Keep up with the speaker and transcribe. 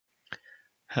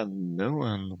Hello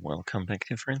and welcome back,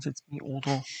 dear friends. It's me,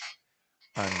 Odo.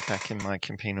 I'm back in my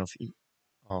campaign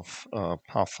of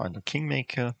Pathfinder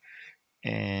Kingmaker,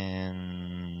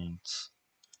 and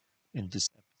in this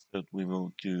episode we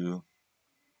will do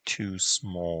two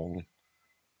small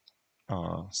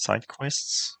side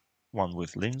quests, one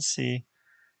with Lindsay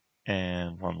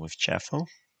and one with Jaethel.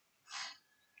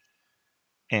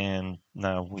 And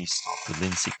now we start the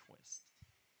Lindsay quest.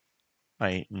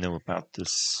 I know about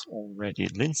this already.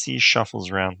 Lindsay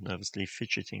shuffles around nervously,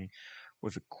 fidgeting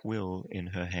with a quill in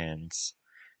her hands.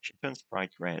 She turns bright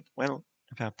red. Well,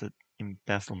 about the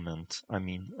embezzlement,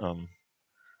 I'm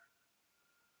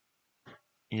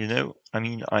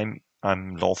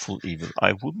lawful evil.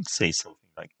 I wouldn't say something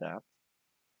like that.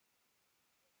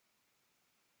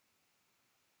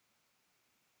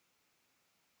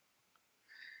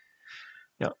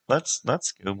 Yeah, let's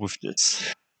go with this.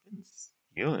 I didn't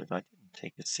steal it. I didn't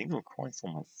take a single coin for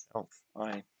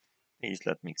myself. Please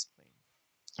let me explain.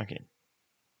 Okay.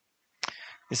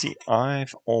 You see,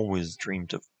 I've always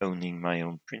dreamed of owning my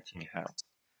own printing house.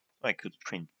 So I could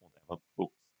print whatever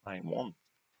books I want.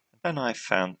 And then I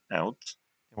found out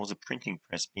there was a printing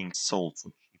press being sold for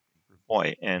cheap in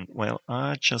Brevoy, and well,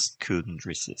 I just couldn't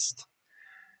resist.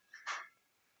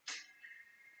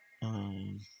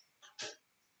 Um,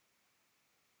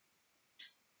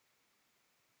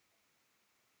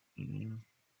 mm,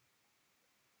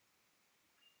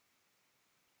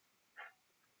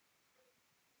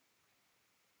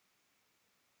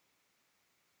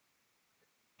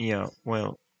 yeah,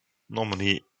 well,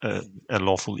 normally a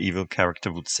lawful evil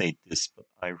character would say this, but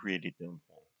I really don't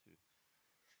want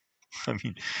to. I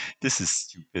mean, this is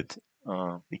stupid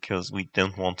because we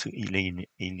don't want to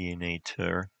alienate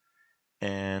her,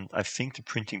 and I think the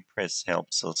printing press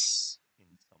helps us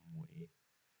in some way.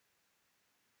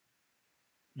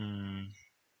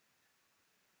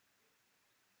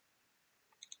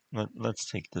 Mm, let's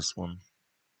take this one.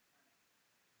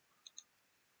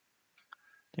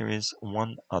 There is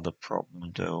one other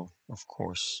problem, though. Of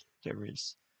course, there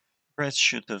is. Press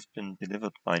should have been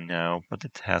delivered by now, but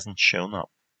it hasn't shown up.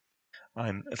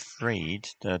 I'm afraid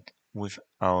that with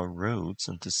our roads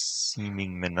and the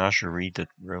seeming menagerie that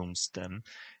roams them,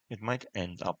 it might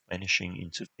end up vanishing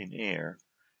into thin air.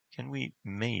 Can we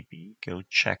maybe go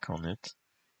check on it?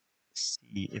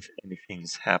 See if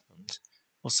anything's happened.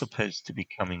 Was supposed to be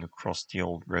coming across the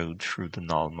old road through the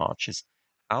Nile Marches.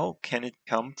 How can it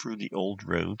come through the old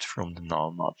road from the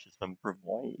Nile Marches when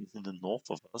Brevoy is in the north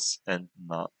of us and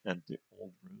the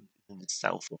old road is in the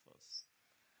south of us?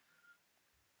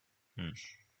 Hmm.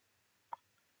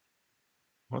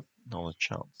 What? Not a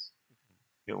chance.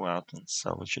 Go out and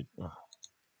salvage it. Oh,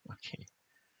 okay.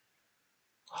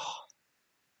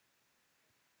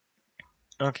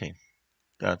 Okay,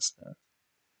 that's that.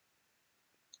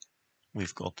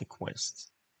 We've got the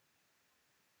quest.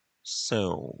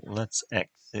 So let's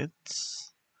exit.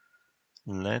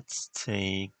 Let's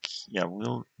take, yeah,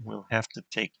 we'll have to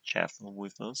take Jaethel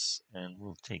with us, and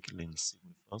we'll take Lindsay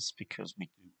with us because we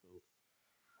do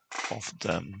both of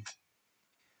them.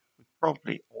 We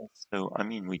probably also,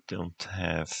 we don't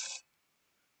have.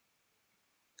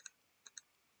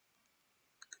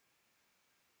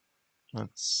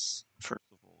 Let's first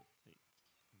of all take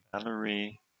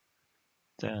Valerie,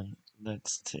 then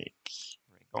let's take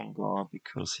Regonga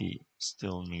because he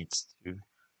still needs to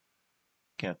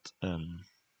get an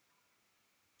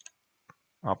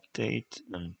update,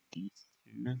 and these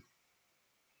two,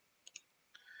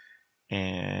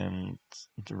 and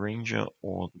the ranger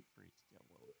or the priest. Yeah,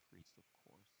 well, the priest, of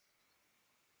course.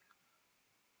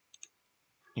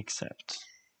 Except.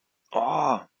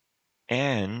 Ah,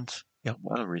 and yeah,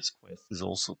 Valerie's quest is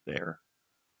also there.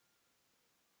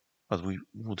 But we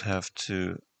would have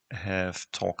to have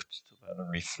talked to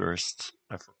Valerie first.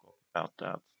 I forgot about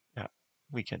that. Yeah,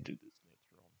 we can do this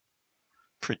later on.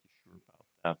 Pretty sure about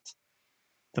that.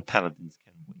 The paladins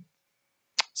can wait.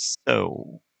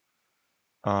 So,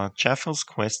 Jaethel's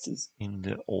quest is in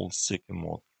the old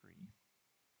sycamore tree.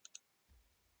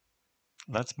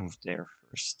 Let's move there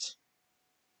first.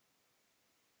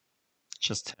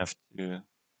 Just have to.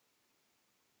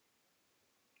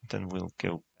 Then we'll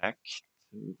go back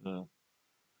to the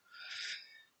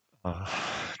uh,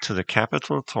 to the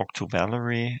capital, talk to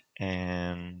Valerie,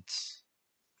 and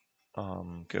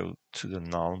go to the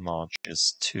Nile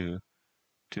Marches to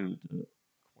do the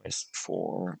quest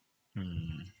for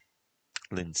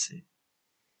Lindsay.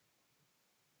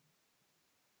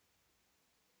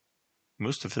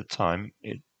 Most of the time,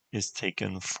 it is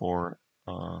taken for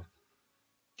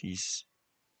these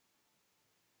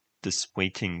this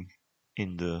waiting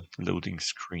in the loading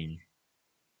screen.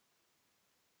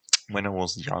 When I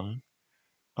was young,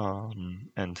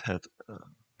 and had a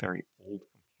very old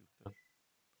computer.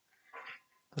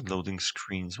 The loading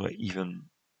screens were even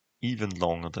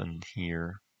longer than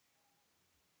here.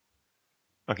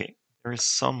 Okay, there is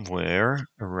somewhere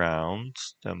around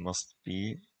there must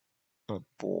be a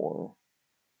boar.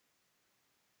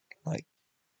 Like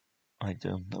I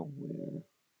don't know where.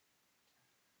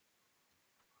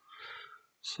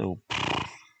 So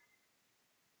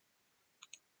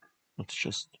let's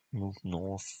just move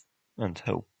north and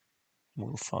hope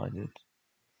we'll find it.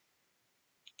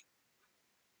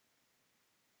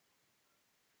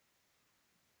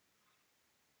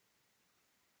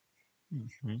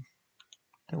 Hmm.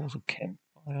 There was a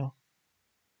campfire.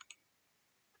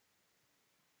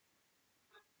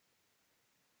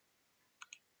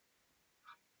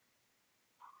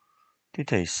 Did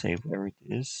they say where it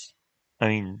is? I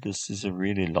mean, this is a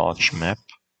really large map.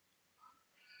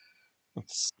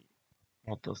 Let's see.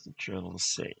 What does the journal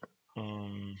say?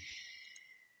 Um,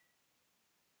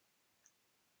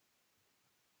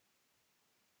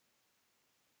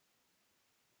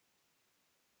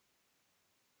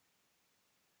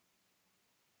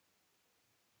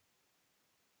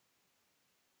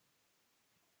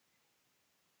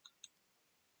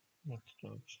 what's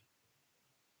that?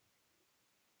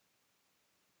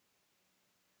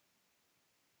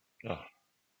 Oh,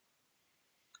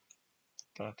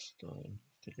 that's the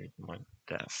investigate my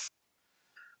death.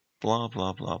 Blah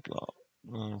blah blah blah.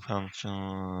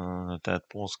 Function that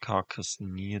was carcass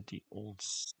near the old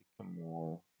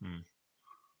sycamore. Okay,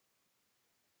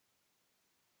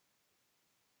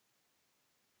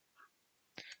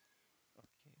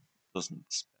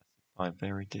 doesn't specify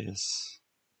where it is.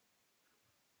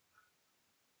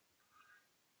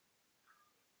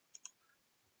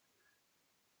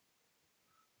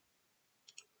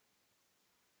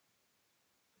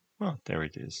 Oh, there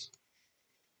it is.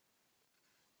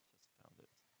 Found it.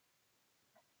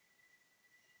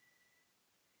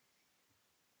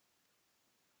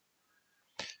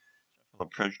 Sheffield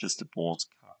approaches the boar's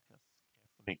carcass,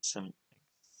 carefully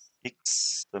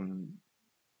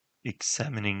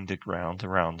examining the ground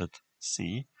around it.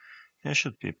 See, there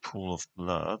should be a pool of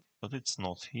blood, but it's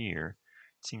not here.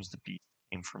 It seems the beast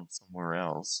came from somewhere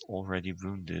else, already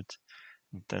wounded,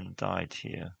 and then died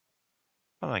here.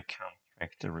 But I can't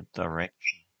track the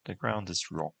direction. The ground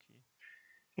is rocky.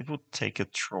 It would take a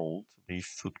troll to leave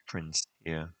footprints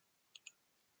here.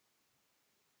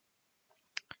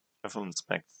 Travel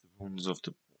inspects the wounds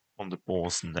on the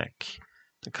boar's neck.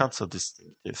 The cuts are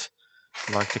distinctive,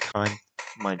 like the kind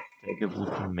my dagger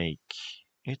would make.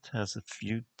 It has a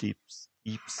few deep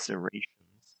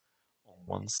serrations on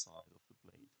one side of the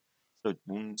blade, so it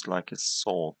wounds like a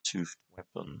saw-toothed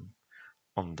weapon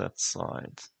on that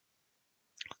side.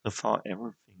 So far,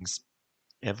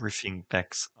 everything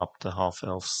backs up the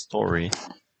half-elf story.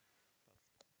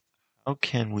 How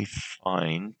can we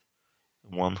find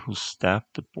the one who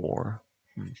stabbed the boar?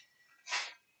 Hmm.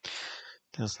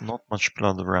 There's not much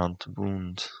blood around the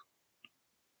wound.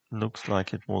 Looks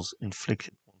like it was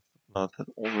inflicted once the blood had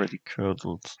already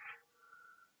curdled.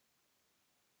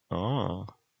 Ah,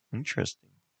 interesting.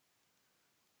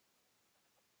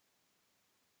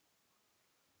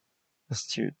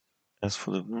 Astute. As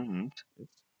for the wound,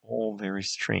 it's all very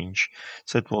strange.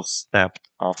 So it was stabbed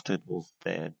after it was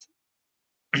dead.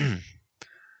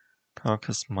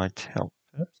 Carcass might help.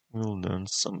 Perhaps we'll learn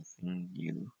something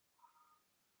new.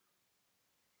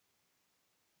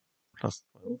 Plus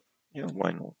 12. Yeah,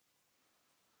 why not?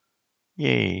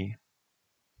 Yay,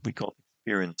 we got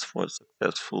experience for a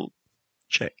successful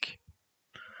check.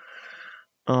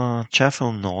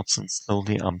 Jaethel nods and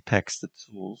slowly unpacks the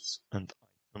tools and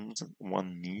items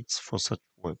one needs for such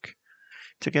work.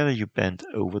 Together you bend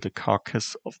over the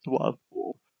carcass of the wild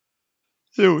boar.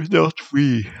 No, not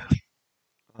we.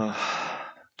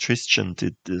 Tristan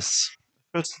did this.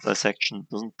 First dissection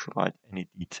doesn't provide any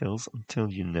details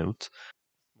until you note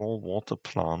small water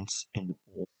plants in the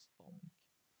boar's stomach.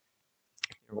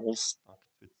 They're all stuck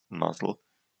to its muzzle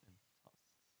and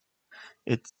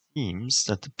it seems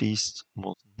that the beast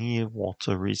was near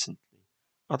water recently,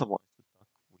 otherwise the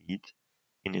duckweed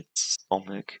in its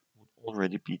stomach would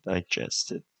already be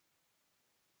digested.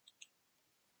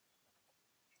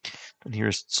 The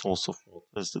nearest source of water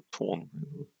is the Torn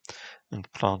River,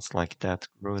 and plants like that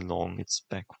grow along its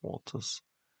backwaters.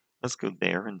 Let's go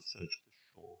there and search the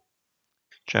shore.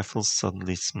 Jaethel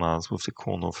suddenly smiles with the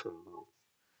corner of her mouth.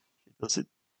 She does it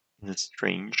in a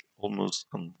strange, almost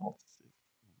convulsive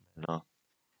manner,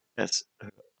 as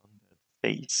her undead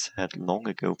face had long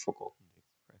ago forgotten the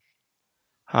expression.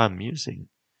 How amusing!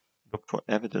 Look for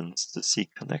evidence to see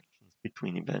connections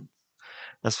between events.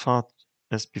 As far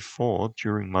as before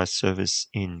during my service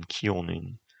in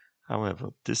Kionin. However,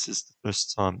 this is the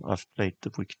first time I've played the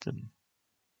victim.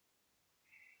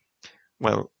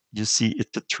 Well, you see,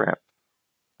 it's a trap.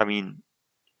 I mean,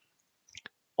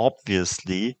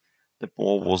 obviously, the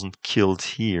ball wasn't killed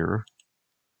here.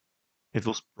 It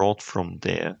was brought from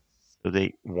there. So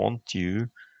they want you.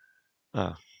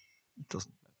 It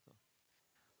doesn't matter.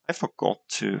 I forgot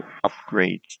to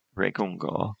upgrade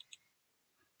Regongar.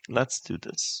 Let's do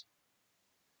this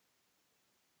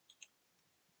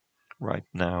right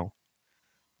now.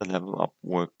 The level up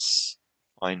works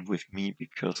fine with me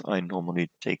because I normally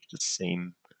take the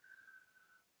same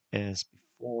as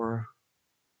before.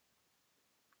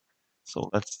 So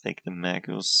let's take the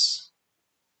Magus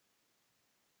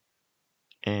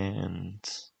and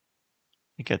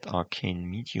we get Arcane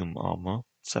Medium Armor.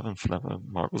 7th level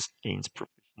Magus gains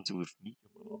proficiency with Medium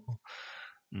Armor.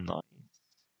 Nice.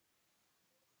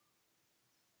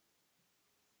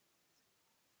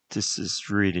 This is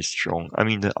really strong. I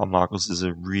mean, the Magus is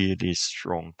a really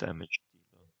strong damage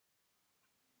dealer.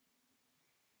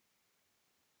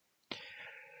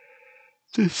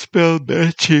 Dispel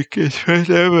magic is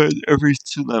whenever every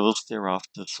 2 levels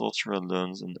thereafter, sorcerer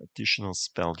learns an additional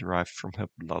spell derived from her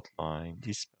bloodline.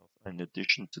 These spells are in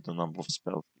addition to the number of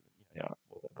spells. Yeah,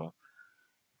 whatever.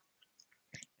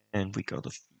 And we got a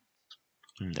feat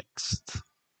next.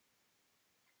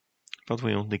 But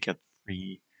we only get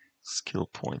 3 skill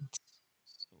points.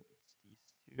 So it's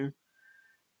these two.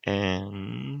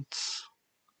 And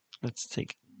let's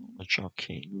take Knowledge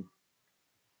Arcane.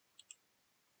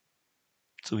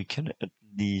 So we can at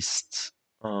least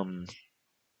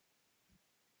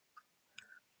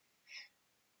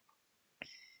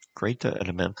greater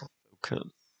elemental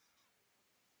focus.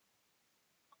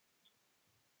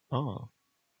 Oh,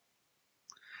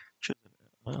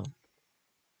 oh,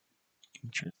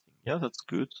 interesting. Yeah, that's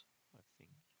good. I think.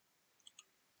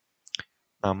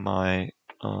 Now my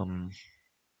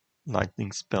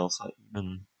lightning spells are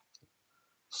even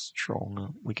stronger.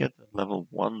 We get a level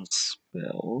 1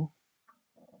 spell.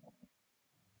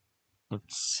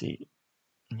 Let's see.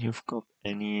 You've got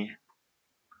any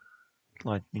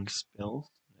lightning spells?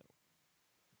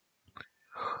 No.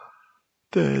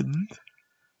 Then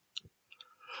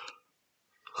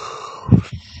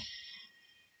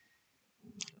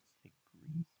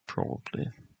probably.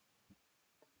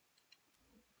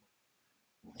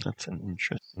 That's an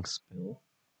interesting spell.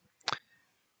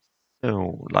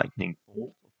 So, lightning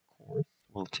bolt, of course.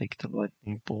 We'll take the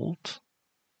lightning bolt.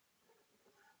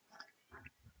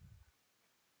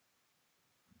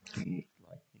 Lightning.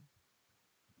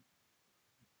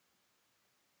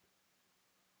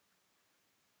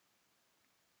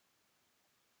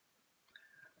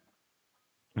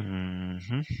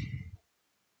 Mm-hmm.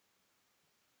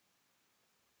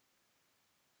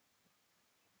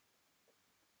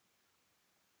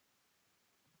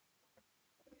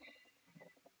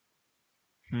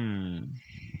 Hmm.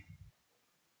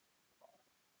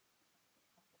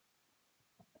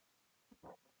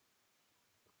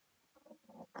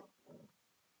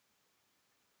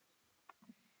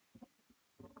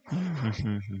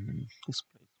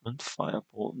 Displacement,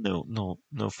 fireball.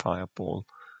 No fireball.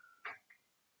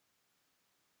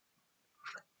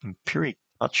 Empiric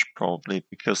touch probably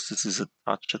because this is a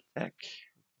touch attack.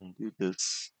 We can do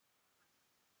this.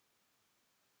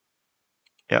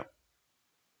 Yeah.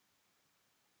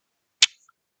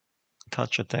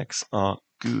 Touch attacks are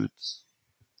good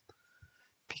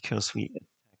because we attack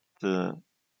the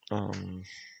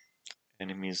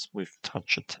enemies with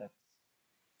touch attack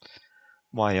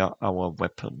via our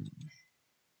weapon.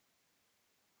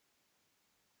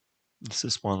 This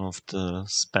is one of the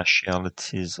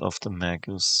specialities of the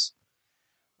Magus.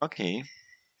 Okay,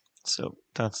 so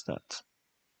that's that.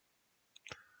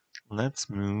 Let's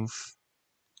move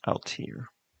out here.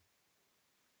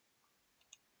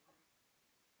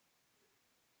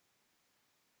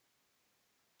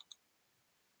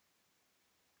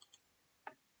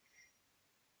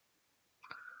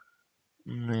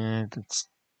 Nah, that's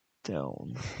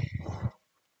down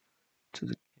to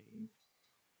the cave.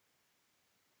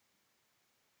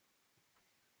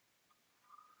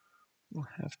 We'll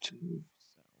have to move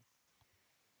south.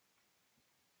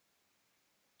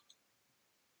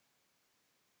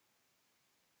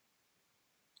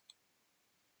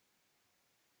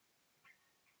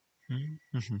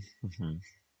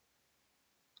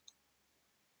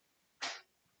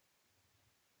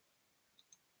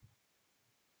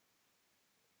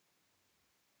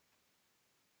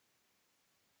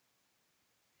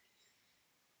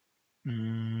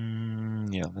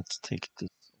 Yeah, let's take this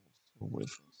also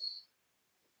with us.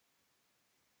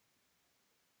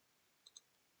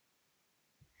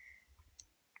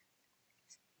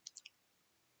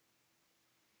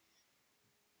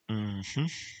 Mm-hmm.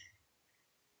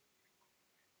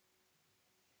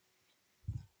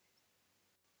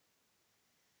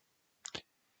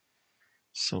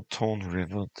 So Torn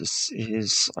River, this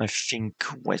is, I think,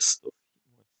 west of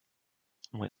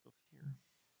here,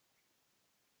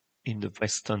 in the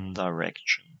western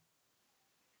direction.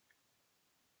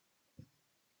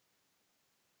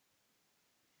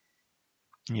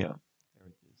 Yeah, there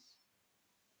it is.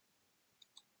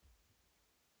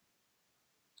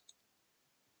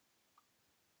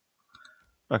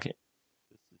 Okay,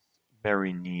 this is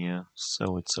very near,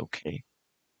 so it's okay.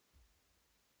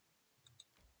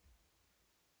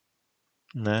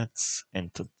 Let's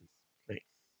enter this place.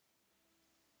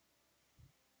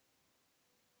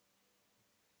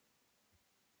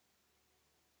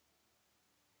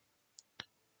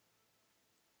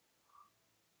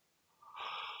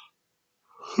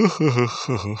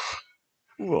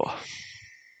 Whoa.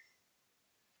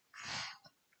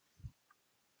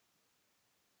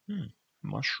 Hmm,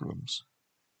 mushrooms.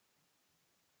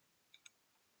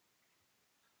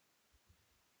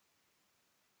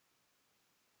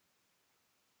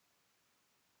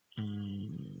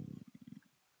 Mm,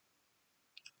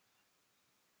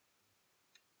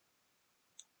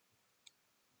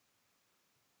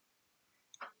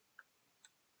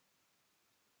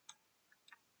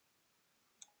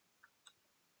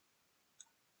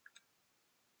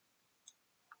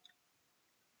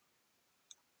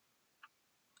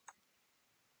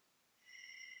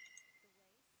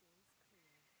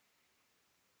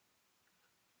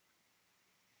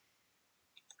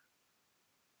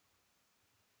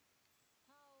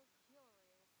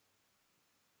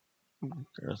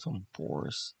 there are some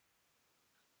boars.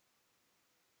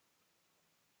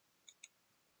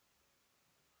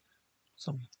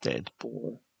 Some dead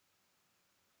boar.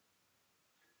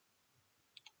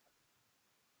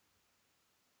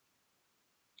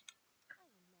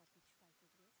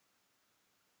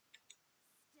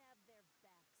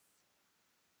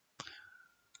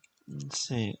 Let's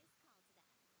see.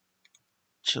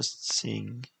 Just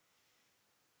seeing.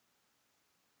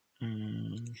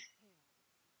 Mm,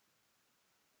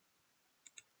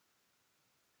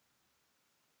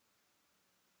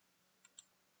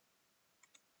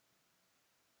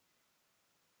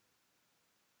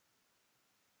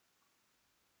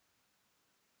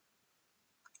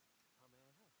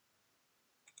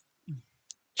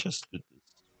 just do this.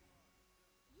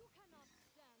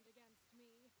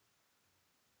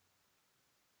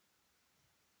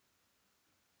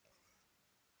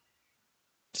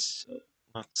 So,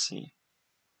 let's see.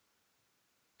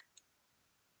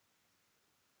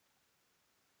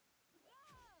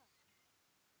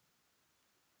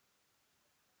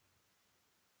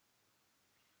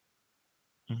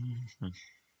 Mhm.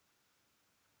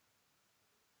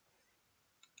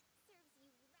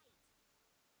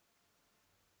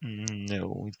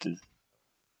 No, it is.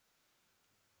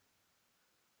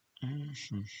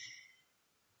 Mhm.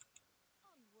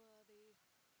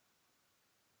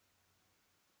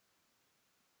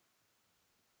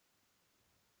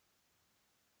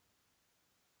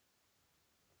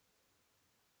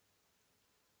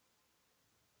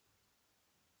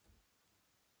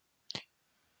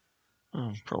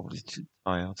 I'm probably too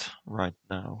tired right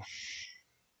now.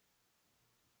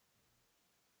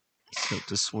 So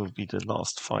this will be the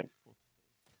last fight.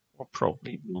 Or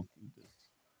probably will do this.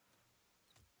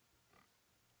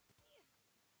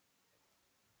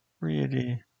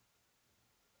 Really?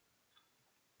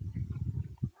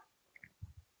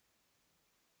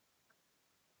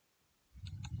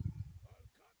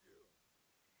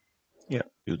 Yeah,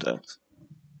 do that.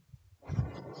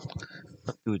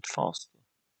 But do it faster.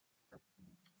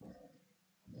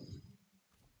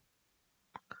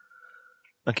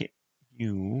 Okay,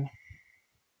 you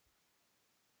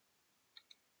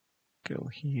go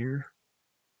here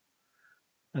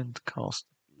and cast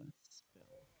a bless spell.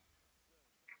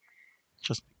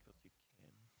 Just because you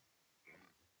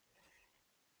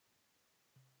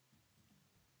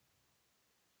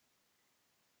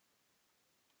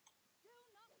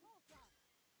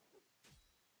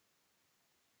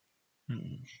can.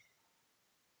 Hmm.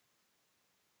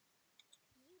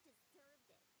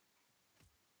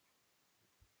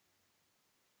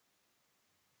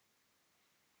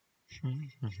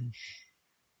 Hmm.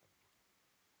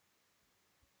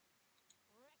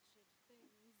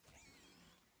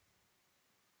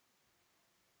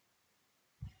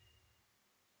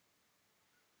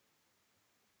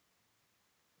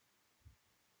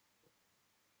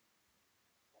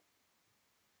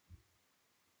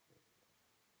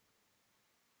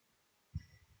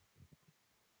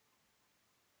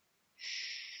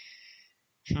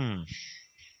 Hmm.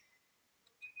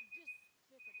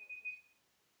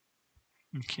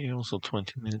 Okay, also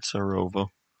 20 minutes are over.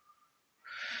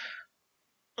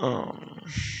 Um,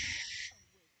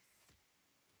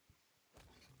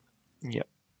 yep,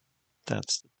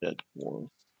 that's the dead war.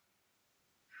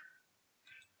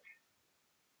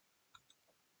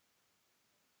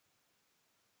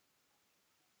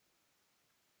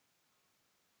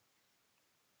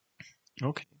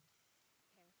 Okay,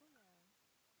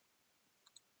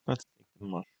 let's take the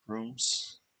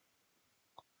mushrooms.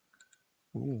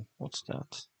 Ooh, what's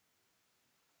that?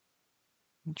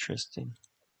 Interesting.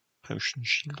 Potion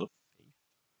shield of faith.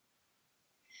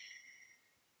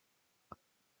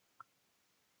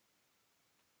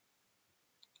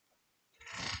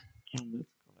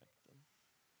 Let's collect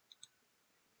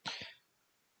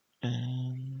them.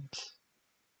 And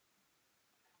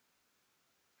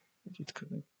we did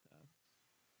collect that.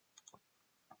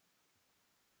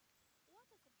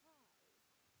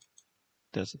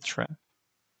 There's a trap.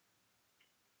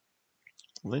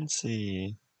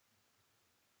 Lindsay,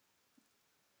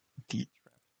 detrap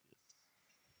this.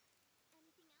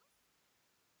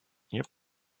 Yep.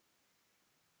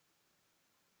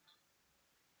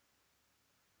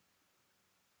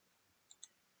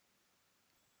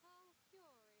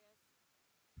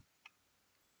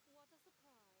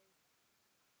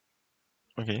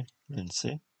 Okay,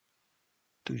 Lindsay,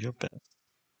 do your best.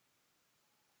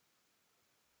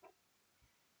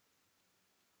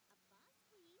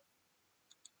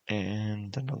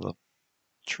 And another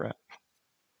trap.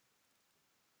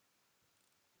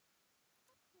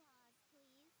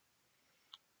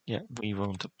 Yeah, we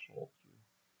won't applaud you.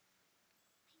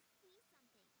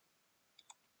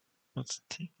 Let's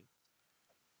take it.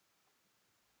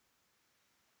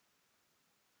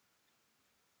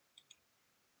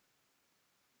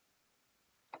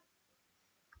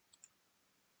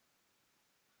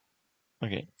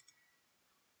 Okay,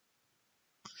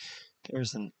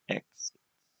 there's an exit.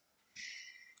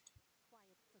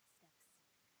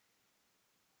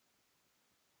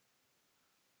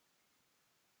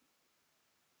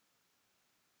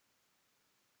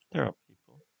 There are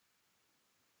people.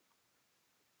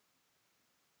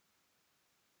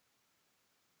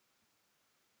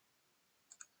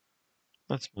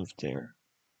 Let's move there.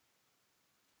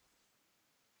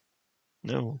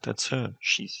 No, that's her.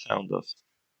 She found us.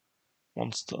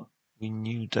 Monster. We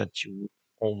knew that you would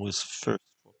always thirst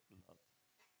for blood.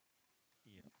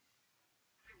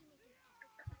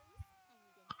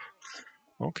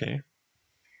 Yeah. Okay.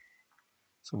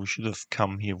 So we should have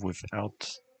come here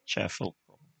without Jaethel,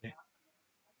 probably.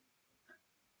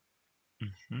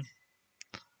 Hmm.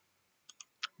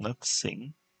 Let's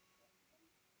sing.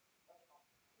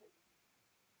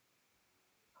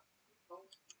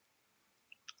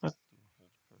 Let's do hold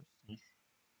person.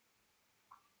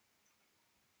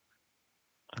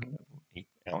 A level 8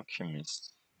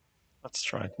 alchemist. Let's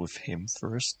try it with him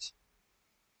first.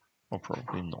 Or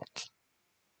probably not.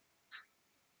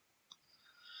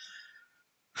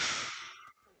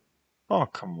 Oh,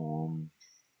 come on.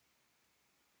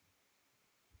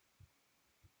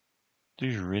 Do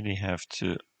you really have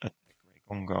to attack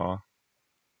Regongar?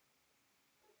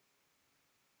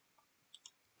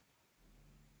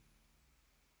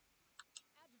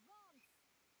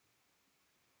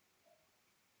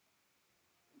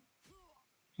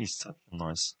 He's such a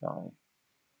nice guy.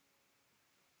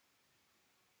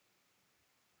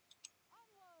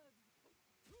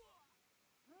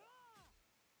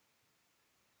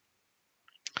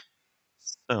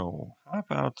 So, how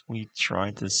about we try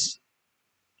this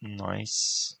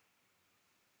nice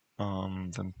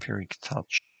vampiric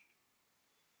touch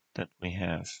that we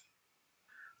have?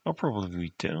 Or probably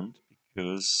we don't,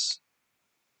 because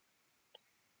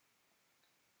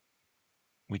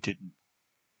we didn't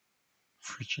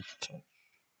frigid touch.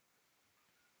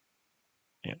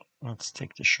 Yeah, let's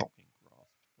take the shocking grasp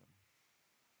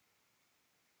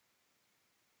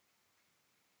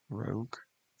then. Rogue,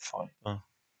 fighter.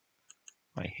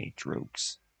 I hate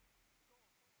rogues.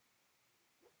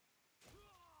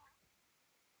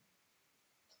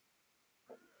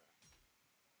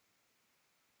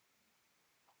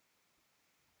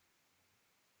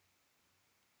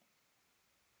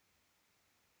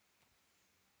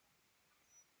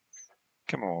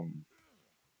 Come on.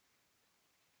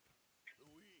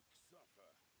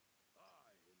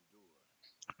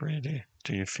 Really?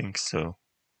 Do you think so?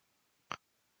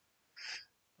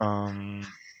 Um,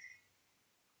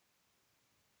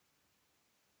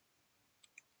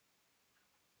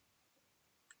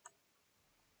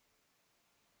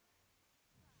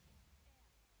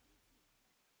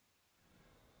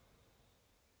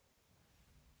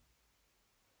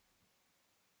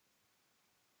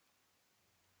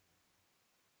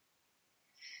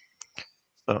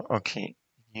 So, okay,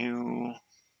 you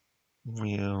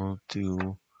will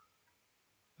do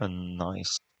a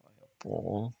nice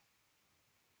fireball,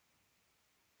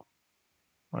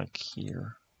 like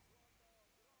here.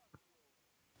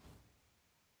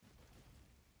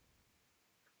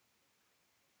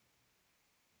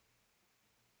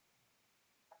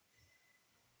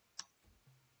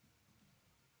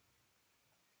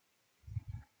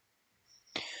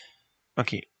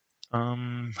 Okay,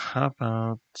 how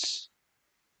about,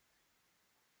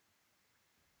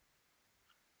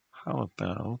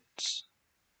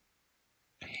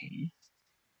 hey,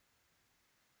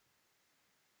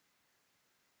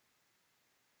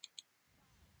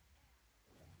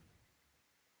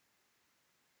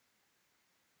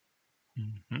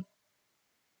 mhm,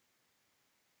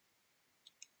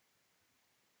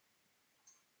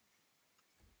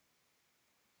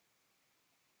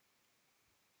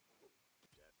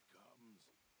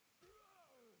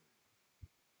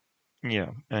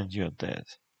 yeah, and you're dead.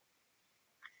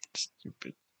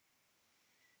 Stupid.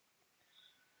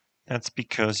 That's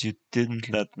because you didn't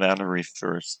let Valerie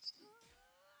first.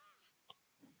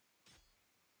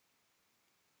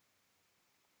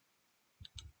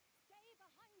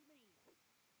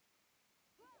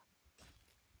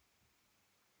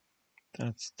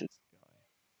 That's this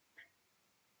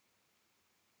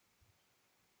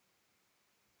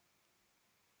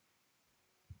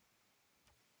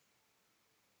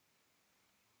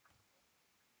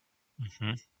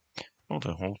guy. Oh,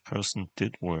 the whole person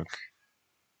did work.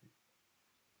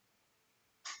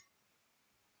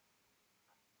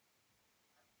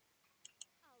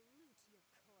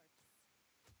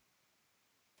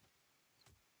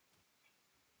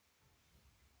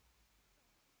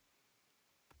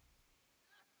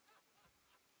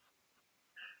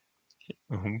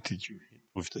 Whom did you hit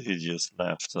with the hideous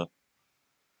laughter?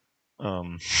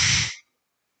 Um,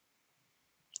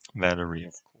 Valerie,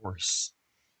 of course.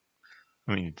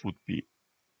 I mean, it would be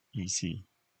easy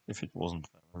if it wasn't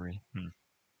Valerie.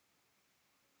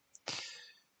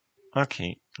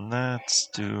 Okay, let's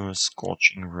do a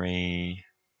Scorching Ray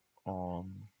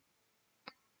on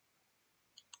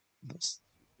the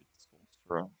stupid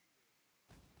sorcerer.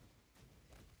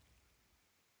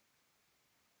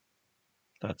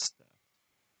 That's that.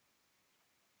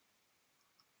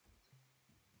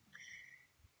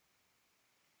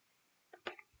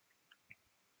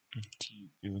 Do you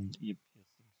do an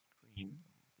ear-piercing scream?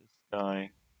 This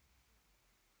guy,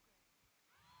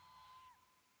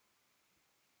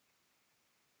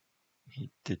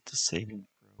 he did the saving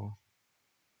throw.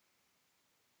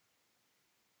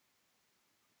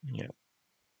 Yeah.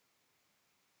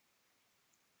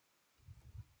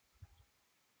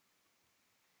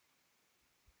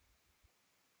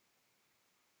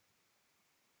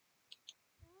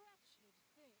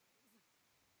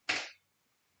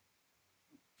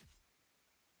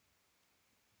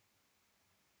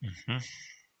 Mm-hmm.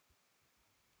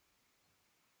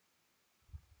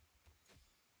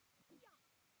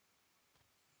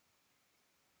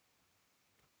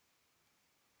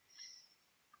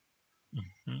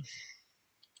 Mm-hmm.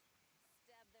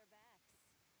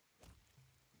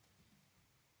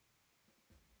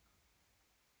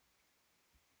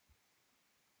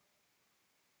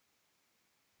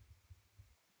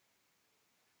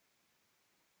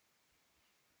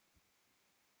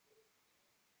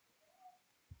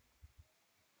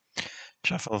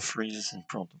 Jaethel freezes in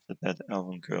front of the dead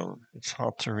elven girl. It's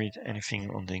hard to read anything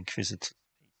on the Inquisitor's face.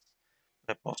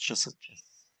 The posture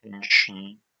suggests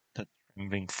tension, the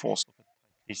trembling force of a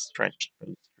tightly stretched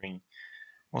bowstring.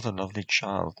 What a lovely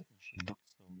child. She looks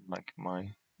so like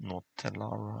my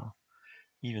Notellara.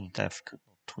 Even death could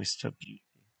not twist her beauty.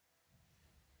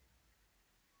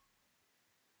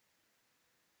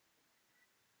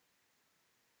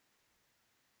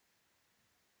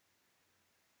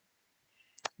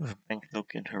 With a blank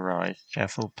look in her eyes,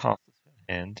 Jaethel passes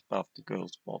her hand above the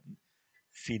girl's body,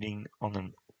 feeling on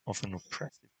an of an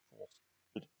oppressive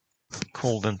force. The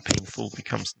cold and painful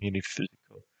becomes nearly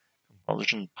physical.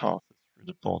 Convulsion passes through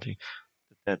the body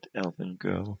of the dead elven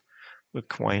girl. A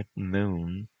quiet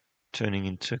moan turning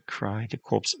into a cry. The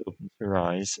corpse opens her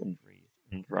eyes and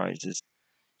rises.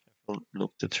 Jaethel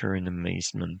looked at her in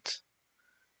amazement,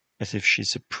 as if she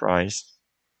surprised,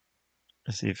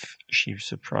 as if she was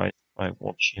surprised by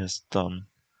what she has done.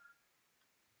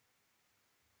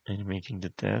 Animating the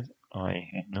dead? I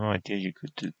had no idea you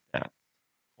could do that.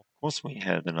 Of course we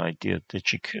had an idea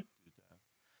that you could do that.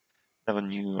 Never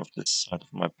knew of this side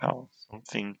of my power.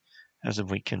 Something has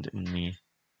awakened in me.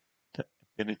 The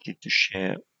ability to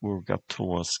share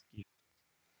Urgatora's gift.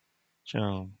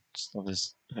 Child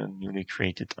studies a newly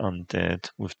created undead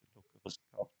with the look of a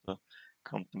sculptor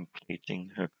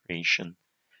contemplating her creation.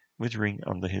 Withering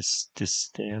under his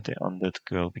stare, the undead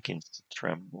girl begins to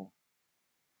tremble.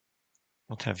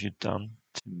 What have you done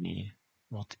to me?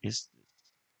 What is this?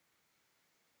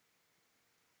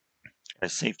 I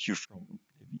saved you from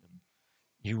oblivion.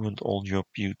 You and all your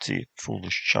beauty,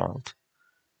 foolish child.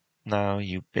 Now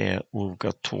you bear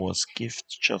Urgator's gift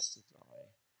just as I.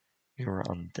 You're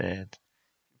undead.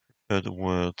 Heard a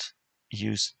word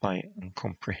used by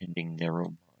uncomprehending narrow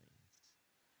minds.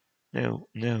 No,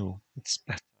 no, it's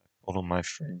better I follow my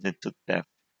friends into death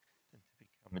than to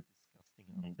become a disgusting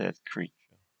undead creature.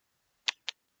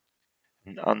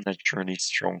 An unnaturally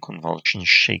strong convulsion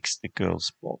shakes the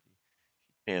girl's body.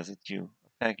 She stares at you.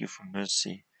 I beg you for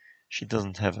mercy. She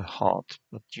doesn't have a heart,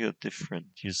 but you're different.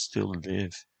 You still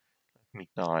live. Let me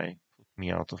die. Put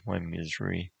me out of my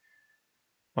misery.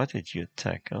 Why did you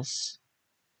attack us?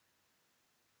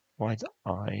 Wide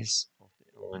eyes of the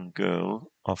elven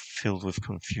girl are filled with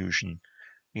confusion.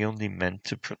 We only meant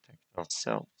to protect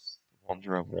ourselves. The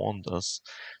Wanderer warned us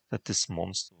that this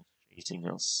monster was chasing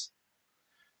us.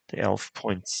 The elf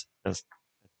points at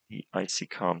the icy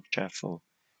calm Jaethel.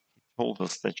 He told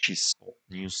us that she sought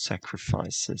new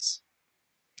sacrifices.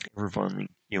 Everyone in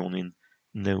Kionin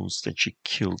knows that she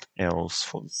killed elves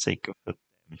for the sake of her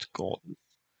damned goddess.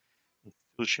 And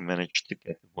still she managed to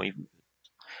get away with it,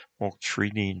 walked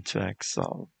freely into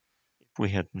exile. If we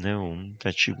had known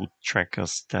that she would track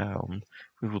us down,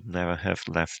 we would never have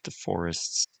left the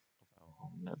forests of our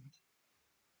homeland.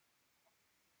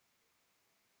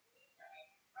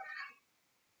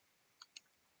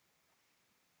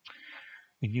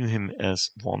 We knew him as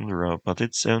Wanderer, but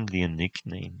it's only a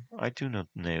nickname. I do not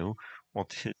know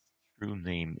what his true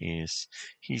name is.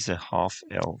 He's a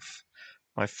half-elf.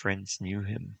 My friends knew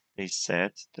him. They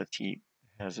said that he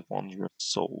has a wanderer's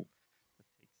soul that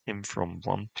takes him from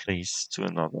one place to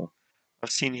another. I've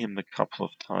seen him a couple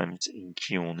of times in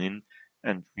Kionin,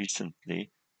 and recently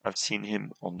I've seen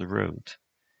him on the road.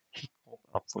 He caught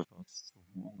up with us to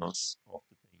warn us of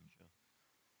the danger.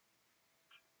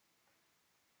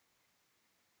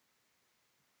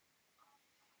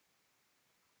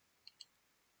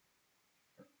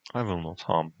 I will not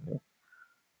harm her,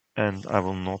 and I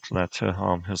will not let her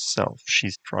harm herself.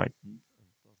 She's frightened and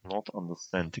does not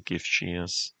understand the gift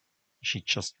she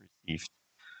just received.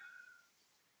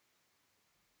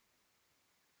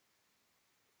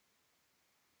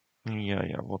 Yeah,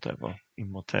 yeah, whatever.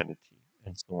 Immortality,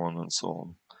 and so on and so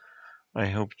on. I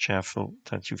hope, Jaffel,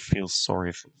 that you feel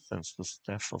sorry for the senseless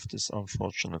death of this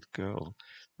unfortunate girl.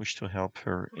 Wish to help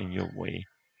her in your way,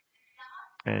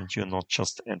 and you're not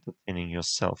just entertaining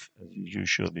yourself as you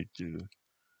usually do.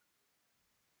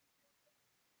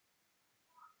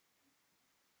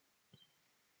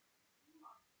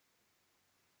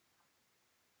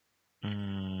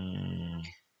 Mm,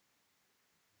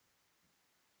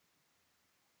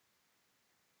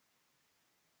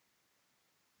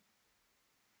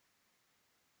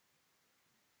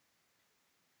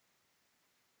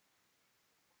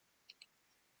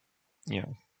 yeah.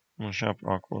 Sharp,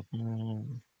 awkward.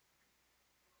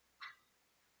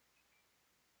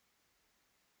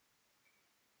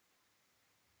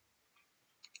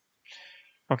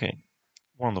 Okay,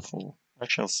 wonderful. I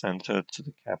shall send her to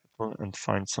the capital and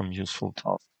find some useful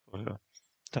tasks for her.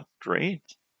 That's great.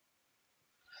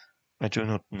 I do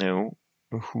not know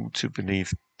who to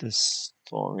believe this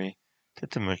story. Did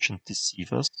the merchant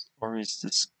deceive us, or is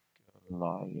this girl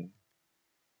lying?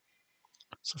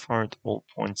 So far, it all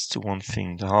points to one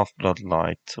thing: the half-blood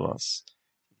lied to us.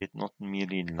 He did not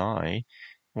merely lie,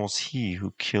 it was he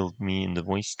who killed me in the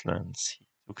wastelands. He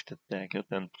took the dagger,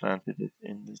 then planted it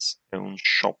in his own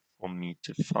shop for me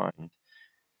to find.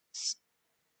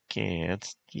 Scared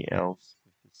the elves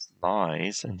with his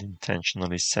lies and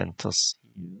intentionally sent us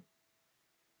here.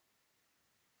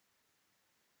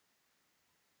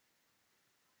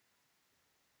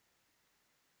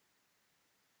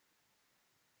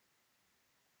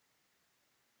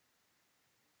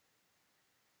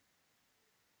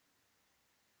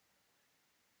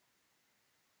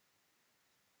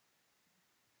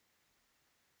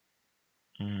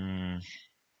 Mm,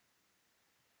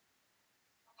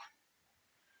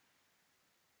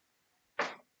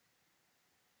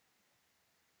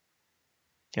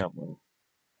 yeah, well,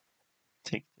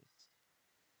 take this.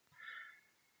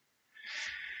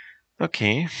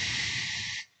 Okay,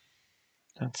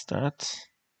 that's that.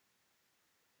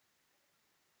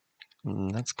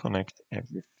 Let's connect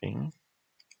everything.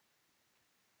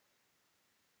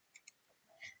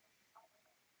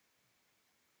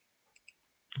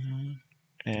 Mm,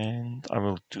 and I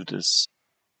will do this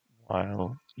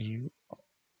while you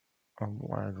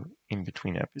while in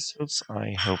between episodes.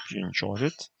 I hope you enjoyed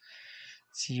it.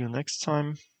 See you next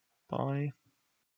time. Bye.